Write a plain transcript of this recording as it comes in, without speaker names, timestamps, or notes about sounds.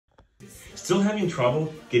Still having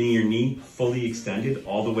trouble getting your knee fully extended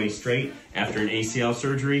all the way straight after an ACL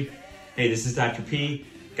surgery? Hey, this is Dr. P.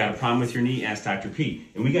 Got a problem with your knee? Ask Dr. P.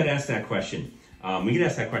 And we got to ask that question. We get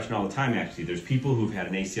asked that question all the time, actually. There's people who've had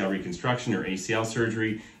an ACL reconstruction or ACL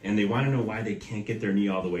surgery, and they want to know why they can't get their knee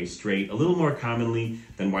all the way straight, a little more commonly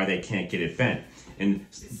than why they can't get it bent. And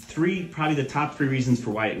probably the top three reasons for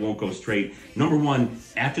why it won't go straight. Number one,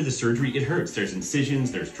 after the surgery, it hurts. There's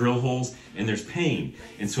incisions, there's drill holes, and there's pain.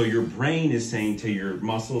 And so your brain is saying to your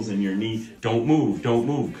muscles and your knee, don't move,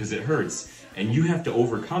 because it hurts. And you have to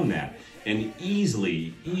overcome that and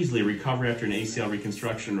easily recover after an ACL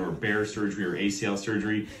reconstruction or bear surgery or ACL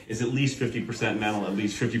surgery is at least 50% mental, at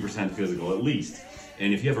least 50% physical, at least.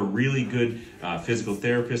 And if you have a really good physical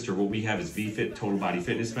therapist, or what we have is VFit, total body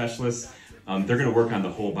fitness specialists, they're gonna work on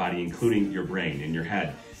the whole body, including your brain and your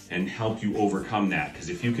head, and help you overcome that. Because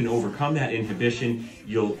if you can overcome that inhibition,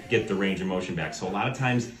 you'll get the range of motion back. So a lot of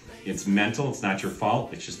times it's mental, it's not your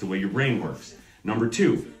fault, it's just the way your brain works. Number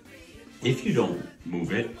two, if you don't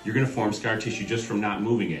move it, you're gonna form scar tissue just from not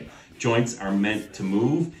moving it. Joints are meant to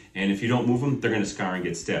move, and if you don't move them, they're gonna scar and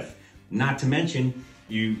get stiff. Not to mention,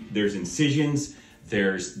 there's incisions,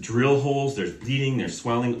 there's drill holes, there's bleeding, there's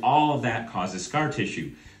swelling, all of that causes scar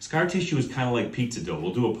tissue. Scar tissue is kind of like pizza dough.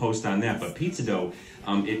 We'll do a post on that, but pizza dough,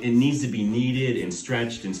 it needs to be kneaded and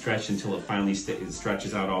stretched until it finally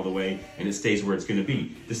stretches out all the way and it stays where it's gonna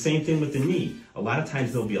be. The same thing with the knee. A lot of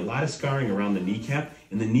times there'll be a lot of scarring around the kneecap,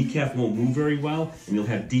 and the kneecap won't move very well, and you'll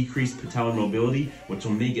have decreased patellar mobility, which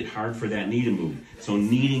will make it hard for that knee to move. So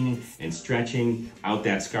kneading and stretching out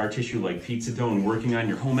that scar tissue like pizza dough, and working on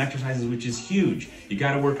your home exercises, which is huge. You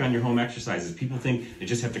gotta work on your home exercises. People think they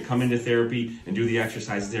just have to come into therapy and do the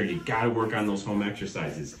exercises there. You gotta work on those home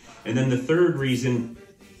exercises. And then the third reason,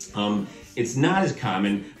 it's not as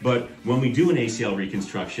common, but when we do an ACL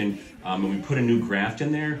reconstruction and we put a new graft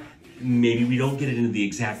in there, maybe we don't get it into the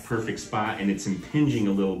exact perfect spot and it's impinging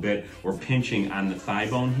a little bit or pinching on the thigh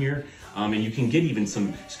bone here. And you can get even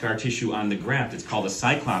some scar tissue on the graft. It's called a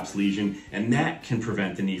cyclops lesion, and that can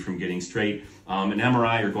prevent the knee from getting straight. An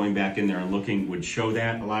MRI or going back in there and looking would show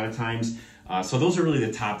that a lot of times. So those are really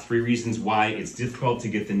the top three reasons why it's difficult to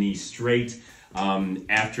get the knee straight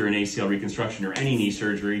after an ACL reconstruction or any knee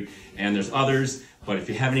surgery. And there's others, but if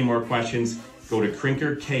you have any more questions, go to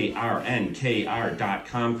Krinkr,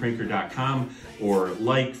 KRNKR.com, Krinkr.com, or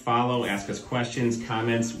like, follow, ask us questions,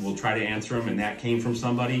 comments. We'll try to answer them, and that came from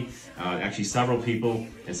somebody, actually several people.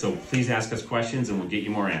 And so please ask us questions and we'll get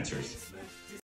you more answers.